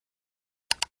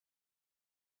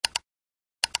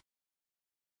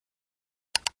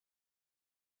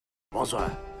王孙，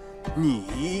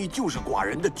你就是寡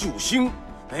人的救星，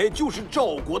哎，就是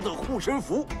赵国的护身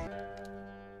符。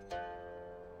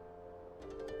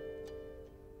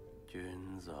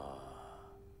君子，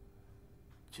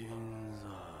君子。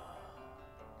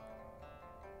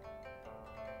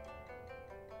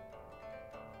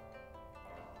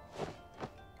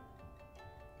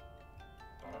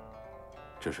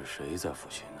这是谁在抚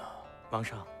琴呢？王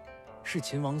上，是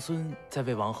秦王孙在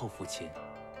为王后抚琴。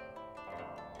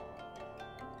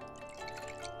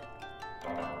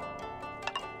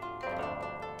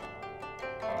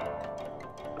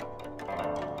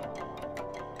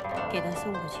给他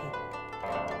送过去。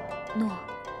诺。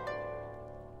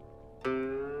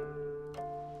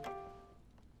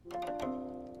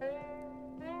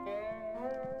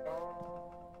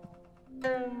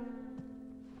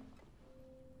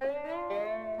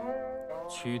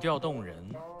曲调动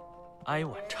人，哀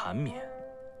婉缠绵。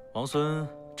王孙，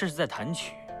这是在弹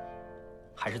曲，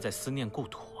还是在思念故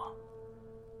土啊？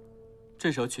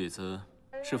这首曲子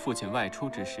是父亲外出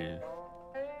之时，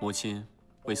母亲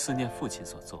为思念父亲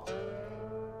所作。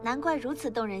难怪如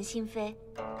此动人心扉，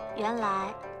原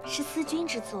来是思君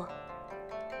之作。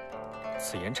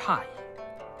此言差矣，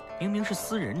明明是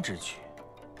私人之曲，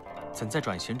怎在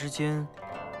转弦之间，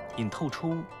隐透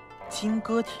出金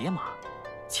戈铁马、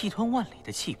气吞万里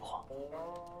的气魄？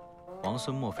王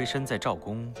孙莫非身在赵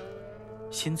宫，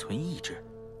心存异志？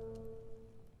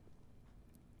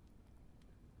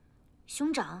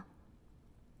兄长，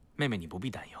妹妹，你不必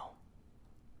担忧，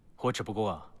我只不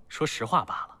过说实话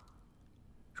罢了。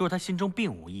若他心中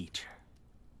并无异志，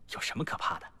有什么可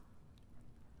怕的？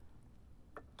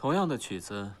同样的曲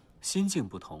子，心境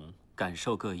不同，感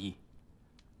受各异。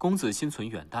公子心存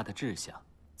远大的志向，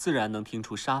自然能听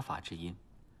出杀伐之音；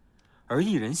而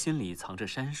艺人心里藏着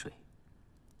山水，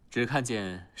只看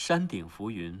见山顶浮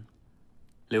云，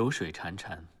流水潺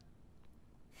潺。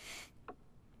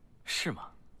是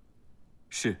吗？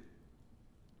是。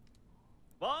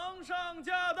王上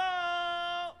驾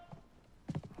到！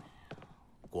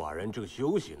寡人正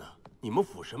休息呢，你们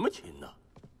抚什么琴呢？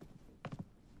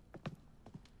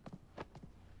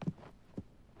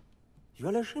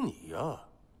原来是你呀！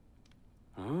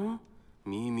靡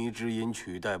靡之音，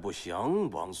取代不详。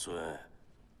王孙，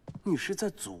你是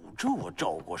在诅咒我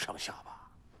赵国上下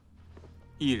吧？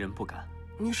一人不敢。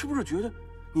你是不是觉得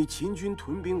你秦军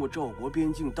屯兵我赵国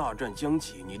边境，大战将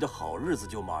起，你的好日子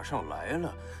就马上来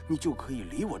了，你就可以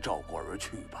离我赵国而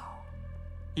去吧？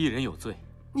一人有罪。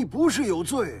你不是有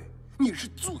罪，你是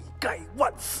罪该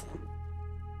万死。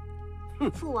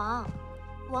父王，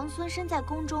王孙身在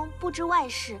宫中，不知外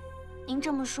事，您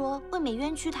这么说，未免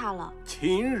冤屈他了。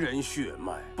秦人血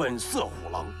脉，本色虎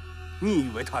狼，你以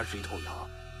为他是一头羊？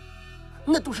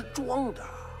那都是装的。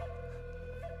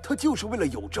他就是为了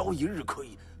有朝一日可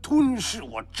以吞噬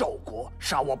我赵国，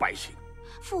杀我百姓。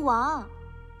父王，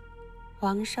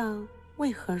皇上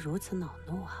为何如此恼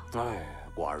怒啊？哎，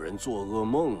寡人做噩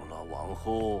梦了，王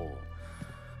后。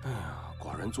哎呀，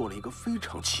寡人做了一个非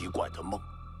常奇怪的梦。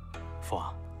父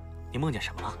王，你梦见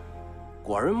什么了？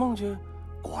寡人梦见，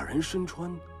寡人身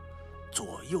穿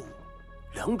左右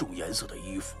2种颜色的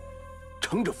衣服，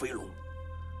乘着飞龙，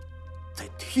在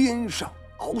天上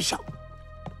翱翔。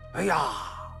哎呀，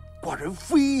寡人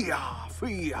飞呀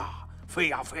飞呀飞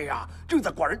呀飞呀，正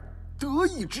在寡人得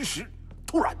意之时，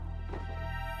突然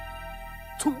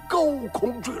从高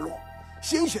空坠落，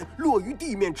险险落于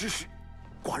地面之时，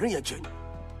寡人眼前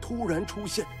突然出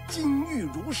现金玉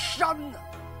如山呐！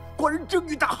寡人正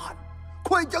欲大喊：“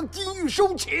快将金玉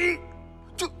收起！”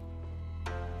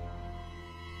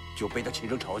就被他琴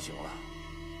声吵醒了。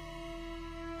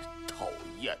讨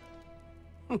厌！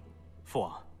父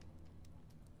王，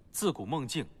自古梦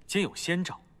境皆有先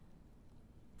兆。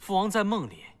父王在梦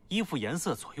里衣服颜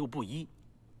色左右不一，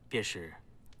便是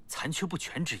残缺不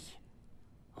全之意。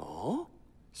哦，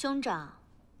兄长，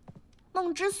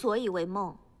梦之所以为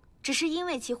梦，只是因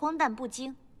为其荒诞不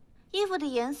经。衣服的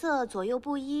颜色左右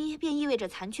不一，便意味着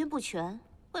残缺不全，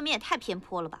未免也太偏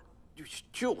颇了吧？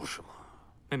就是嘛。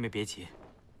妹妹别急，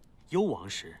幽王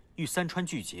时遇三川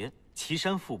巨劫，岐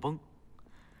山复崩。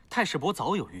太史伯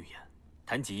早有预言，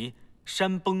谈及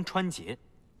山崩川竭，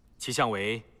其象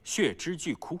为血之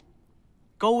巨窟，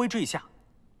高危坠下，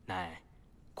乃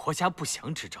国家不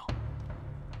祥之兆。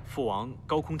父王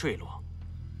高空坠落，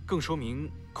更说明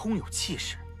空有气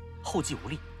势，后继无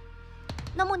力。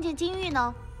那梦见金玉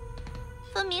呢？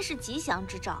分明是吉祥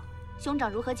之兆，兄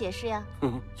长如何解释呀？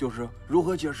就是如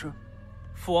何解释？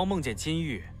父王梦见金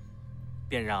玉，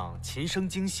便让秦生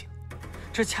惊醒，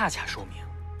这恰恰说明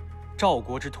赵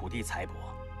国之土地财帛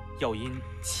要因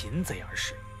秦贼而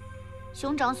逝。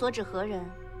兄长所指何人？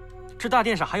这大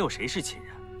殿上还有谁是秦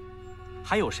人？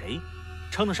还有谁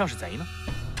称得上是贼呢？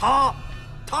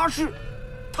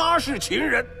他是秦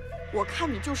人。我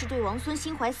看你就是对王孙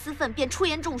心怀私愤，便出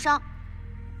言重伤。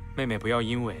妹妹不要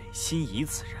因为心仪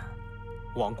此人，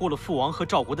罔顾了父王和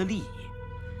赵国的利益。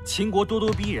秦国咄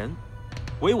咄逼人，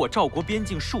唯我赵国边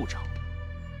境数城，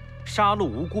杀戮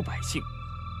无辜百姓，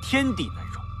天地难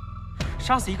容。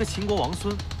杀死一个秦国王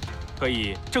孙，可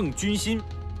以正军心，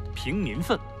平民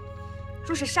愤。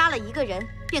若是杀了一个人，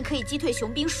便可以击退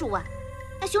雄兵数万，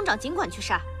那兄长尽管去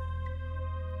杀。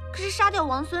可是杀掉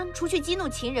王孙，除去激怒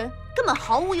秦人，根本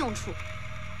毫无用处。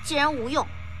既然无用，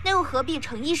那又何必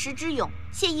逞一时之勇，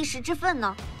泄一时之愤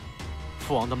呢？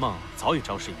父王的梦早已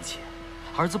昭示一切，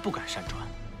儿子不敢擅传，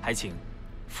还请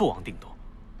父王定夺。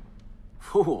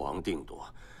父王定夺，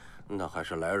那还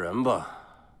是来人吧。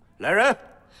来人！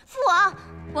父王，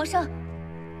王上。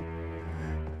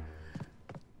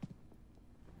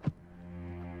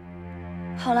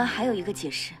浩兰还有一个解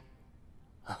释。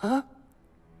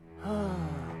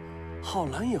浩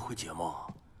兰也会解梦，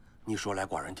你说来，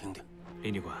寡人听听。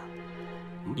李女官，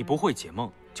你不会解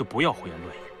梦，就不要胡言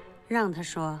乱语。让他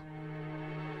说。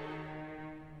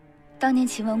当年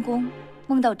秦文公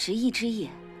梦到执役之夜，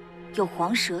有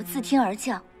黄蛇自天而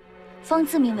降，方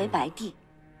自命为白帝，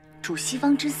主西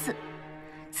方之祀。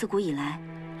自古以来，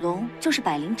龙就是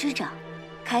百灵之长，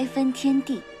开分天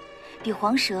地，比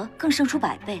黄蛇更胜出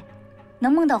100倍。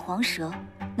能梦到黄蛇，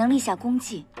能立下功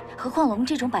绩，何况龙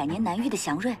这种百年难遇的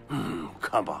祥瑞？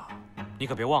看吧，你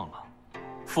可别忘了，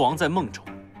父王在梦中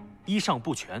衣裳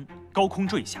不全，高空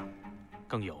坠下，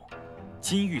更有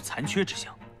金玉残缺之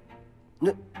象。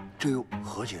那这又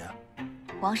何解啊？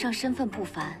王上身份不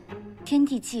凡，天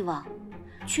地既望，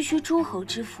区区诸侯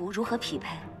之福如何匹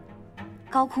配？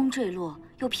高空坠落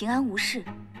又平安无事，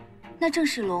那正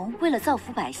是龙为了造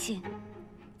福百姓，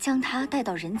将他带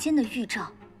到人间的预兆。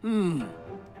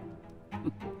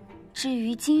至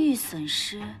于金玉损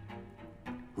失，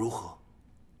如何？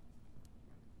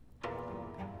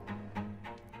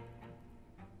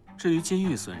至于金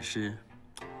玉损失，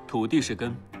土地是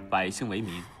根，百姓为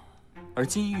民，而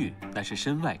金玉乃是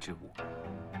身外之物。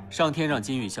上天让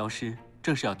金玉消失，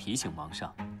正是要提醒王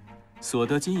上，所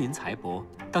得金银财帛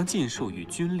当尽数与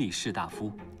军吏士大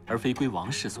夫，而非归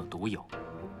王室所独有。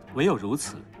唯有如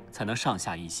此，才能上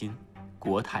下一心，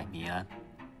国泰民安。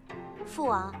父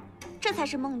王，这才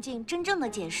是梦境真正的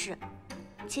解释。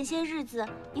前些日子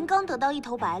您刚得到一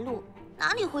头白鹿，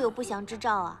哪里会有不祥之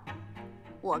兆啊？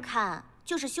我看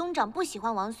就是兄长不喜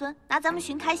欢王孙，拿咱们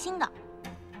寻开心的。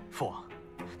父王，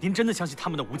您真的相信他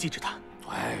们的无稽之谈？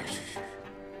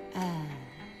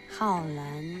浩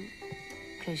兰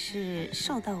可是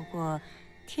受到过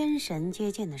天神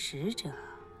接见的使者，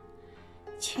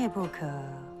切不可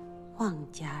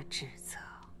妄加指责。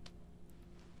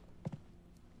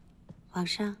皇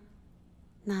上，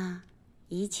那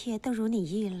一切都如你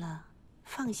意了，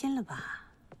放心了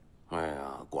吧？哎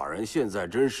呀，寡人现在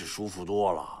真是舒服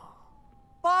多了。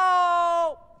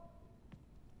报！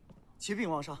启禀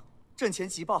王上，阵前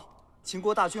急报，秦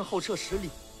国大军后撤10里，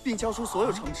并交出所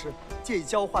有城池，借以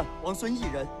交换王孙一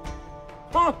人。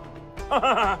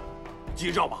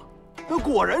吉兆吧？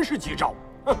果然是吉兆。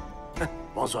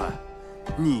王孙，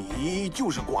你就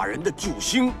是寡人的救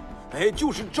星。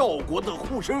就是赵国的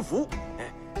护身符。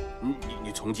你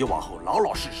从今往后老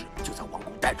老实实就在王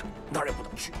宫待着，哪儿也不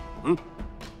能去。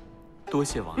多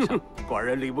谢王上。寡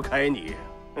人离不开你，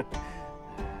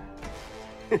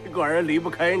寡人离不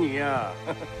开你呀。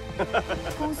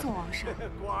恭送王上。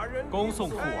寡人恭送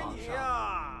父王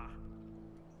上。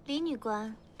李女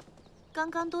官，刚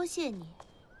刚多谢你。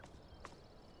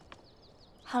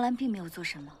浩兰并没有做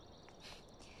什么。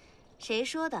谁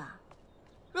说的？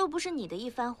若不是你的一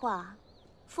番话，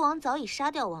父王早已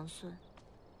杀掉王孙。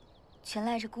全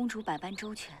赖着公主百般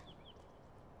周全，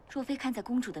若非看在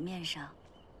公主的面上，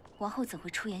王后怎会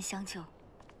出言相救？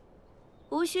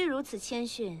无需如此谦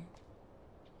逊。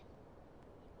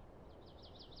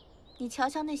你瞧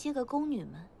瞧那些个宫女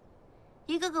们，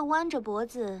一个个弯着脖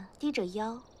子，低着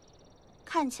腰，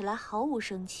看起来毫无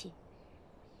生气，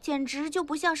简直就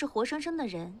不像是活生生的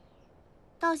人，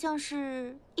倒像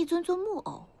是一尊尊木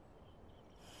偶。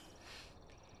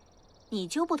你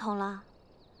就不同了，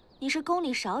你是宫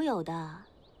里少有的，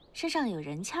身上有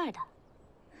人气儿的。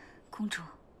公主，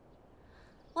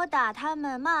我打他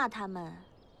们，骂他们，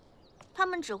他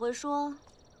们只会说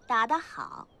打得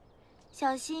好，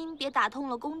小心别打痛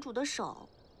了公主的手。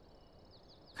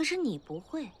可是你不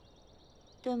会，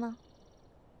对吗？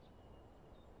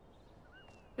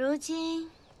如今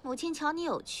母亲瞧你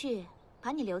有趣，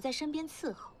把你留在身边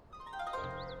伺候。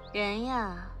人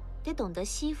呀，得懂得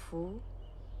惜福。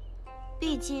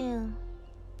毕竟，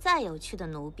再有趣的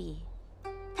奴婢，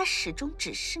他始终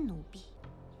只是奴婢，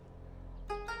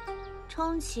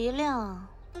充其量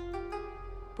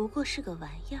不过是个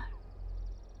玩意儿。